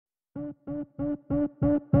Good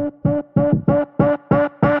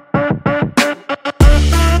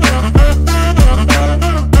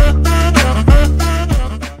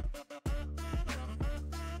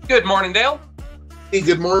morning, Dale. Hey,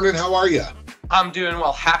 good morning. How are you? I'm doing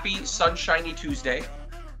well. Happy sunshiny Tuesday.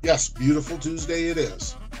 Yes, beautiful Tuesday it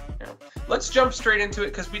is. Yeah. Let's jump straight into it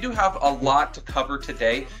because we do have a lot to cover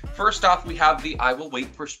today. First off, we have the I Will Wait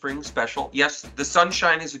for Spring special. Yes, the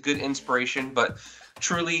sunshine is a good inspiration, but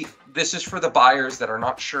truly, this is for the buyers that are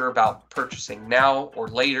not sure about purchasing now or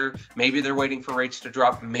later. Maybe they're waiting for rates to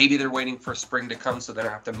drop. Maybe they're waiting for spring to come so they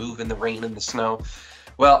don't have to move in the rain and the snow.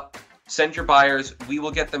 Well, send your buyers. We will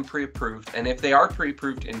get them pre-approved. And if they are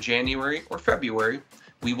pre-approved in January or February,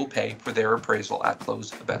 we will pay for their appraisal at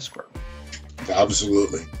close of escrow.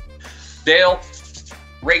 Absolutely. Dale,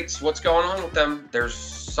 rates, what's going on with them? There's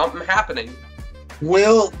something happening.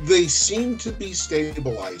 Well, they seem to be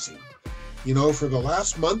stabilizing. You know, for the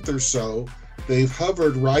last month or so, they've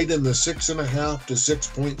hovered right in the 6.5 to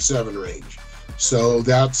 6.7 range. So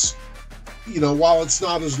that's, you know, while it's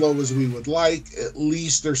not as low as we would like, at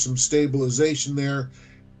least there's some stabilization there,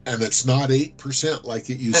 and it's not 8% like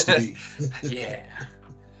it used to be. Yeah.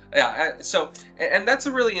 So, and that's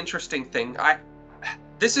a really interesting thing.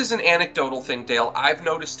 This is an anecdotal thing, Dale. I've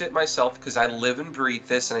noticed it myself because I live and breathe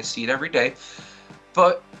this and I see it every day.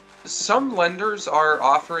 But some lenders are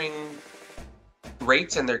offering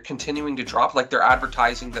rates and they're continuing to drop, like they're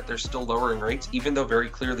advertising that they're still lowering rates, even though very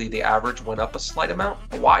clearly the average went up a slight amount.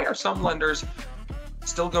 Why are some lenders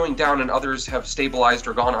still going down and others have stabilized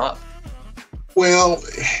or gone up? Well,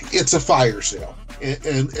 it's a fire sale.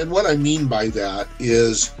 And what I mean by that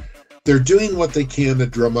is they're doing what they can to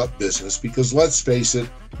drum up business because let's face it,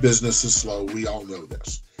 business is slow. We all know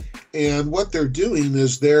this. And what they're doing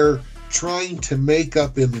is they're trying to make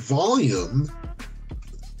up in volume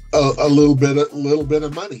a little bit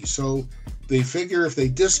of money. So they figure if they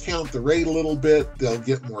discount the rate a little bit, they'll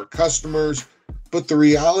get more customers. But the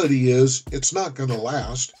reality is it's not going to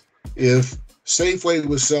last. If Safeway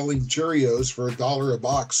was selling Cheerios for $1 a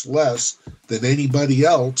box less than anybody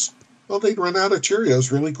else, well, they'd run out of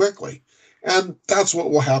Cheerios really quickly. And that's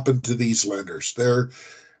what will happen to these lenders.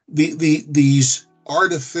 These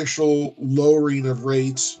artificial lowering of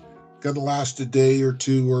rates going to last a day or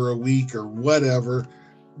two or a week or whatever.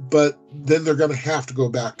 But then they're going to have to go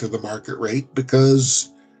back to the market rate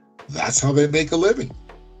because that's how they make a living.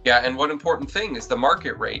 Yeah, and one important thing is the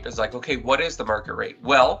market rate is like, okay, what is the market rate?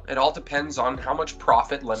 Well, it all depends on how much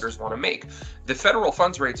profit lenders want to make. The federal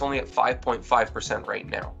funds rate's only at 5.5% right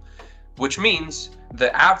now, which means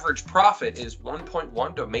the average profit is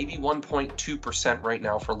 1.1 to maybe 1.2% right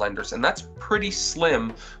now for lenders. And that's pretty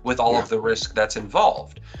slim with all of the risk that's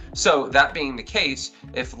involved. So that being the case,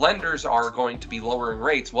 if lenders are going to be lowering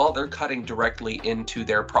rates, well, they're cutting directly into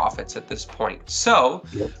their profits at this point. So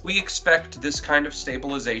we expect this kind of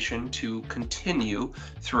stabilization to continue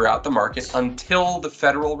throughout the market until the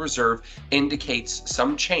Federal Reserve indicates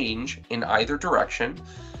some change in either direction.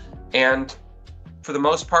 And for the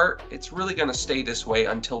most part, it's really going to stay this way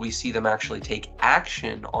until we see them actually take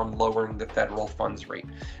action on lowering the federal funds rate.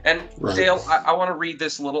 And Dale, I want to read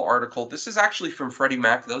this little article. This is actually from Freddie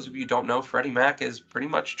Mac. Those of you who don't know, Freddie Mac is pretty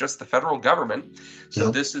much just the federal government.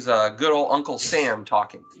 So this is a good old Uncle Sam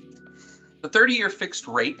talking. The 30-year fixed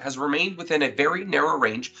rate has remained within a very narrow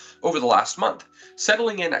range over the last month,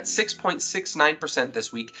 settling in at 6.69%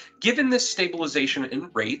 this week. Given this stabilization in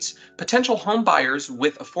rates, potential home buyers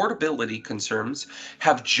with affordability concerns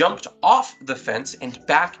have jumped off the fence and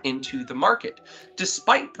back into the market.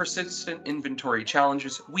 Despite persistent inventory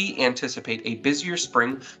challenges, we anticipate a busier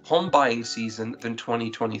spring home buying season than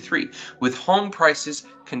 2023, with home prices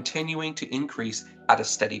continuing to increase at a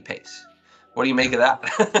steady pace. What do you make of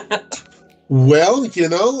that? Well, you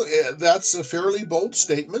know, that's a fairly bold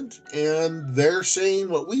statement, and they're saying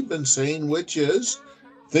what we've been saying, which is,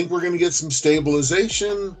 think we're going to get some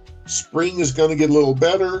stabilization, spring is going to get a little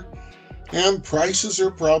better, and prices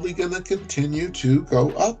are probably going to continue to go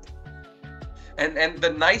up. And the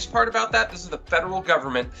nice part about that, this is the federal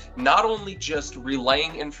government not only just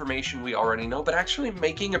relaying information we already know, but actually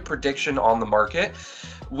making a prediction on the market,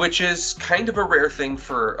 which is kind of a rare thing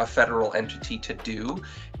for a federal entity to do.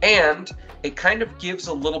 And it kind of gives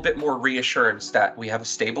a little bit more reassurance that we have a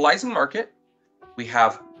stabilizing market, we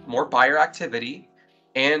have more buyer activity,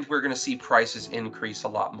 and we're going to see prices increase a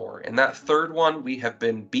lot more. And that third one, we have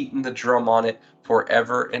been beating the drum on it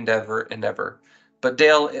forever and ever and ever. But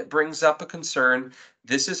Dale, it brings up a concern.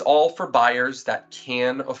 This is all for buyers that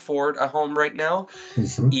can afford a home right now.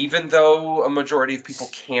 Even though a majority of people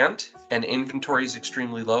can't and inventory is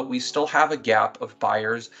extremely low, we still have a gap of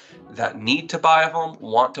buyers that need to buy a home,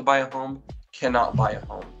 want to buy a home, cannot buy a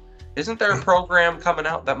home. Isn't there a program coming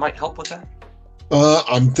out that might help with that?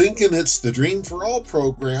 I'm thinking it's the Dream for All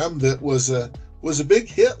program that was a big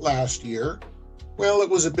hit last year. Well, it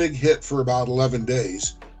was a big hit for about 11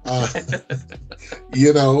 days.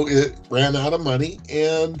 It ran out of money,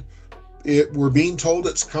 and we're being told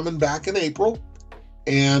it's coming back in April,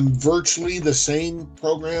 and virtually the same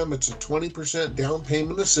program. It's a 20% down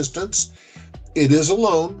payment assistance. It is a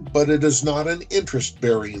loan, but it is not an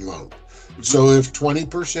interest-bearing loan. So if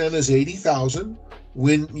 20% is $80,000,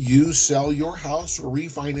 when you sell your house or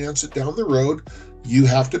refinance it down the road, you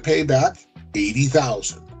have to pay back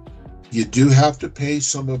 $80,000. You do have to pay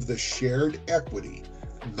some of the shared equity,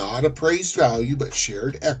 not appraised value, but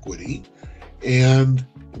shared equity. And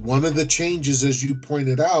one of the changes, as you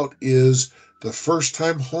pointed out, is the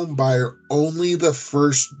first-time home buyer, only the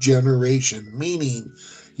first generation, meaning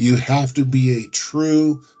you have to be a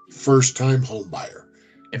true first-time home buyer,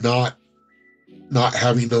 not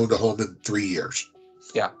having owned a home in 3 years.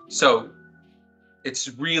 Yeah. So it's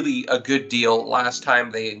really a good deal. Last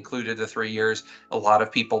time they included the 3 years, a lot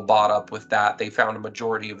of people bought up with that. They found a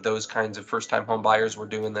majority of those kinds of first-time home buyers were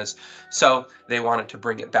doing this. So they wanted to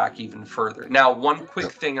bring it back even further. Now, one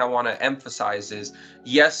quick thing I want to emphasize is,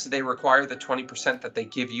 yes, they require the 20% that they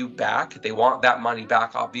give you back. They want that money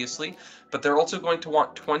back, obviously, but they're also going to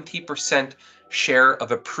want 20% share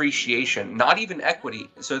of appreciation, not even equity.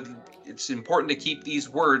 So it's important to keep these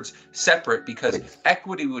words separate, because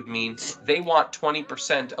equity would mean they want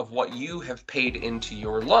 20% of what you have paid into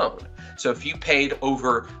your loan. So if you paid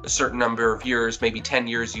over a certain number of years, maybe 10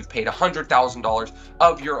 years, you've paid $100,000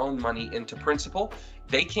 of your own money into principal,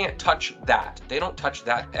 they can't touch that. They don't touch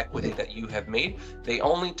that equity that you have made. They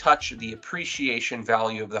only touch the appreciation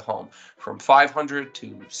value of the home from 500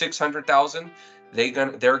 to 600,000.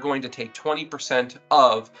 They're going to take 20%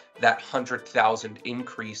 of that 100,000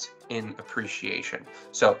 increase in appreciation.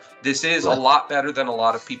 So this is a lot better than a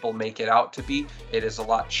lot of people make it out to be. It is a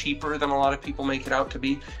lot cheaper than a lot of people make it out to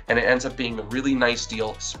be, and it ends up being a really nice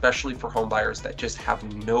deal, especially for home buyers that just have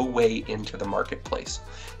no way into the marketplace.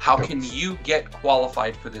 How can you get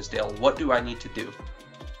qualified for this, Dale? What do I need to do?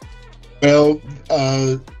 Well,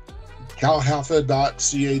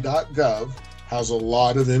 calhafa.ca.gov has a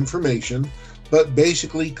lot of information. But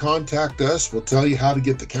basically, contact us. We'll tell you how to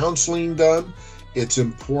get the counseling done. It's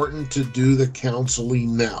important to do the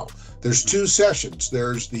counseling now. There's 2 sessions.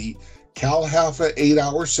 There's the CalHafa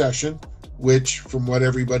 8-hour session, which from what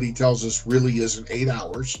everybody tells us really isn't 8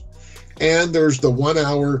 hours. And there's the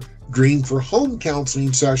 1-hour Dream for Home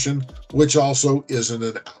counseling session, which also isn't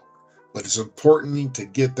an hour. But it's important to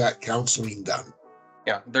get that counseling done.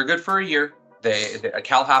 Yeah, they're good for a year.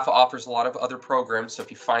 CalHafa offers a lot of other programs. So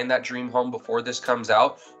if you find that dream home before this comes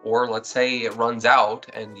out, or let's say it runs out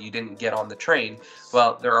and you didn't get on the train,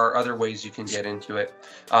 well, there are other ways you can get into it.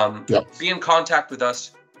 Be in contact with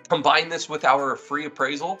us. Combine this with our free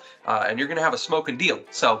appraisal, and you're going to have a smoking deal.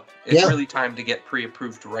 So it's really time to get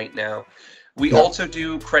pre-approved right now. We also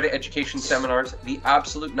do credit education seminars. The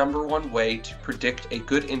absolute #1 way to predict a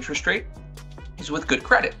good interest rate is with good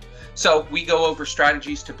credit. So we go over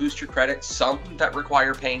strategies to boost your credit, some that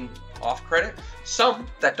require paying off credit, some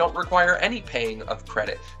that don't require any paying of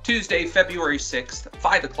credit. Tuesday, February 6th,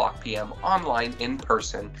 5 o'clock p.m. online in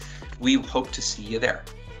person. We hope to see you there.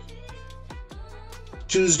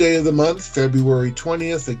 Tuesday of the month, February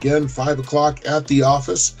 20th, again, 5 o'clock at the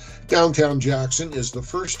office. Downtown Jackson is the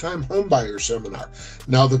first-time homebuyer seminar.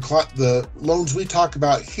 Now, the loans we talk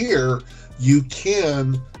about here, you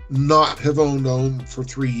can not have owned a home for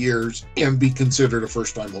 3 years and be considered a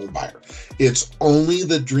first-time home buyer. It's only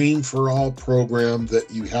the Dream for All program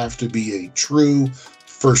that you have to be a true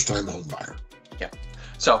first-time home buyer. Yeah.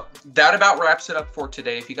 So that about wraps it up for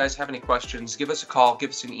today. If you guys have any questions, give us a call, give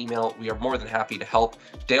us an email. We are more than happy to help.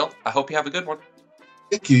 Dale, I hope you have a good one.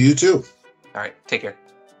 Thank you. You too. All right. Take care.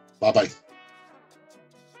 Bye-bye.